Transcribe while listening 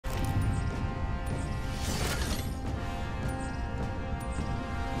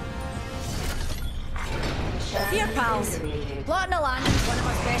Here, pals. Plotting a landing's one of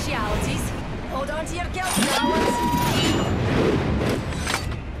our specialities. Hold on to your kilts, darlings.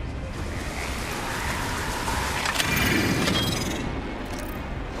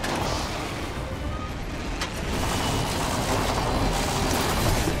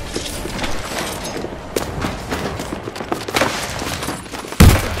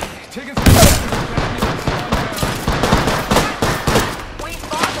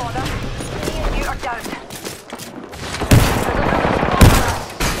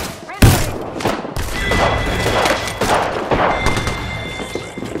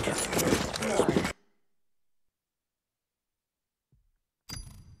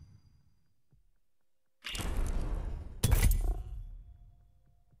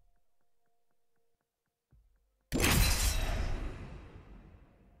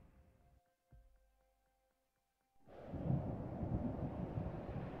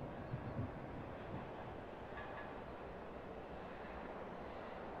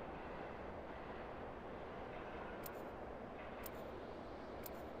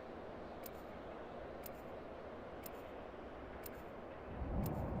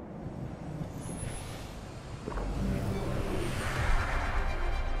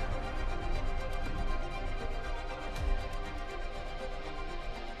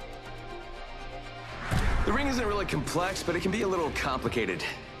 The ring isn't really complex, but it can be a little complicated.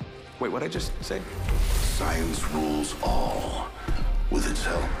 Wait, what'd I just say? Science rules all. With its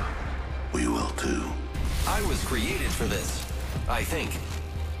help, we will too. I was created for this, I think.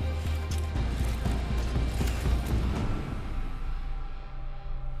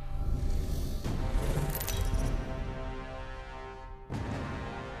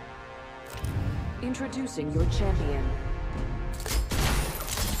 Introducing your champion.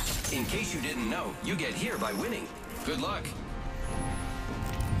 In case you didn't know, you get here by winning. Good luck.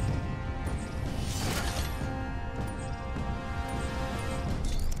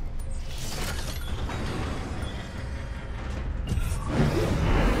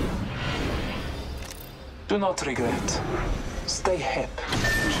 Do not regret. Stay hip.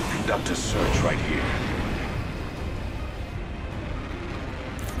 We should conduct a search right here.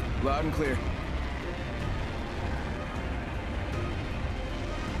 Loud and clear.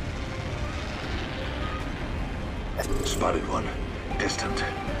 Spotted one. Distant.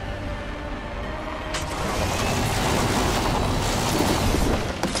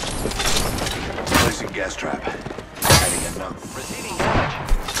 Placing gas trap. Adding a knock. Receiving damage.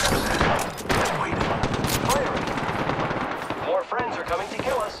 Wait. Firing. More friends are coming to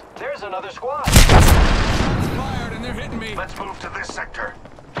kill us. There's another squad. Fired and they're hitting me. Let's move to this sector.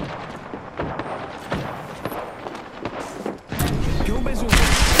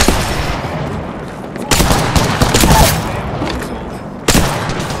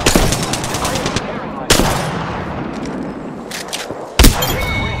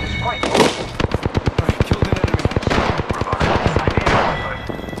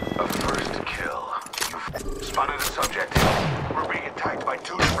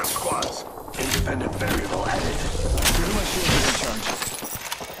 Independent variable added. Give my shield recharge.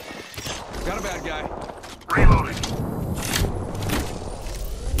 Got a bad guy. Reloading.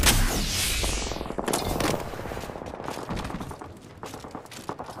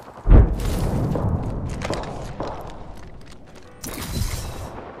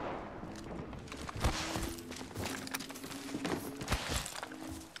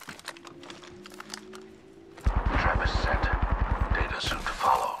 Trap is set. Data soon to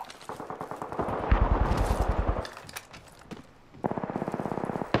follow.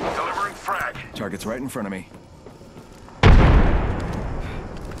 Delivering frag. Target's right in front of me.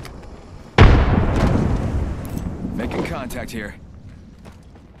 Making contact here.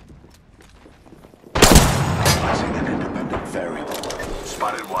 Placing an independent variable.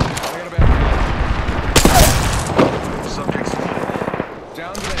 Spotted one. I got a bad Subjects guy.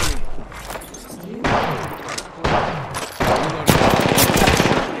 Down the enemy.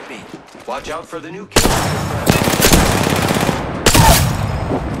 Hit me. Watch out for the new kill.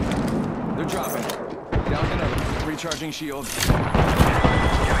 They're dropping. Down another. Recharging shield. Placing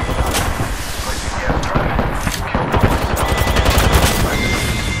gas trap.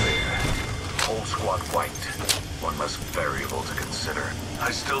 Whole squad wiped. One less variable to consider.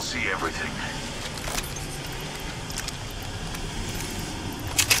 I still see everything.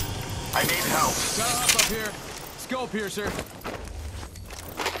 I need help. Stop up here. Skull piercer.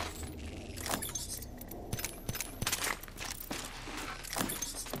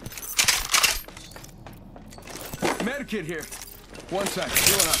 Medkit here. One sec.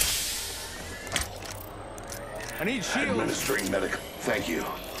 Healing up. I need shield. Administering medical. Thank you.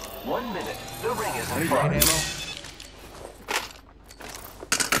 1 minute. The ring is I in need front. ammo.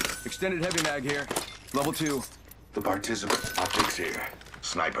 Extended heavy mag here. Level 2. The participant optics here.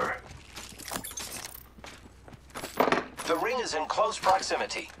 Sniper. The ring is in close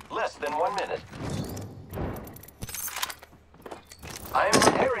proximity. Less than 1 minute. I am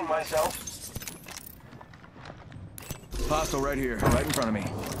preparing myself. Hostile right here, right in front of me.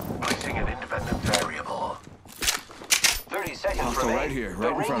 Placing an independent variable. 30 seconds Hostile remain. right here,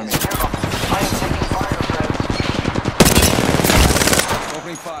 right in front of me. The ring is nearby. I am taking fire, friends.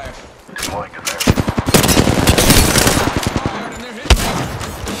 Opening fire. Deploying a variable. Fired and they're hitting me.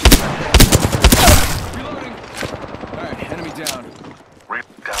 Reloading. Alright, enemy down.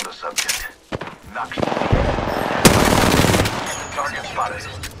 Down the subject. Knocked. Target spotted.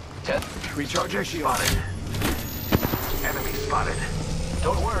 Recharging shield. Spotted. Enemy spotted.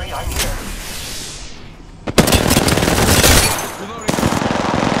 Don't worry, I'm here. Reloading.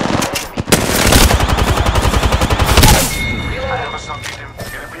 I have a subject in.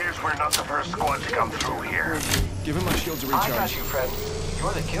 It appears we're not the first squad to come through here. Give him my shield to I recharge. got you, friend.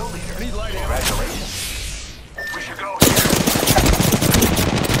 You're the kill leader. I need light ammo. Congratulations.